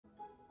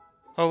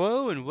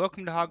Hello and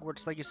welcome to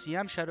Hogwarts Legacy.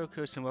 I'm Shadow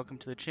Coast and welcome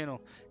to the channel.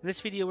 In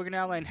this video we're going to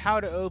outline how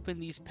to open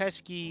these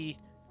pesky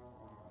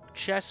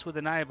chests with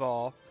an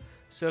eyeball.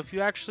 So if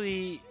you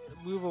actually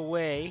move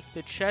away,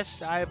 the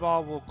chest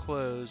eyeball will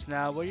close.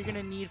 Now what you're going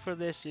to need for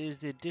this is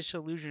the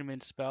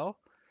disillusionment spell.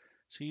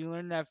 So you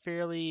learned that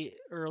fairly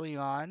early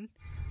on.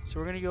 So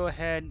we're going to go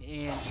ahead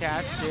and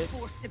cast it.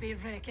 Forced to be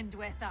reckoned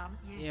with, aren't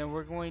you? And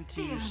we're going to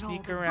Scaring all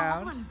sneak the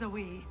around. goblins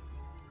away.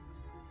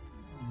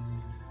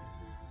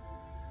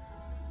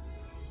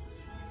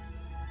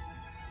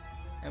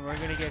 And we're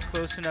going to get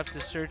close enough to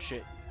search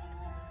it.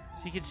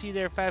 So you can see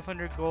there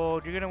 500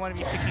 gold. You're going to want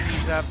to be picking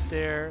these up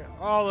there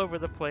all over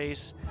the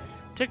place.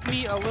 Took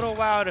me a little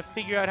while to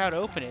figure out how to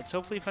open it. So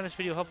hopefully you found this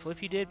video helpful.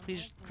 If you did,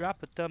 please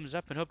drop a thumbs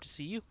up and hope to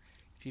see you in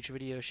future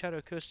videos.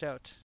 Shadow Coast out.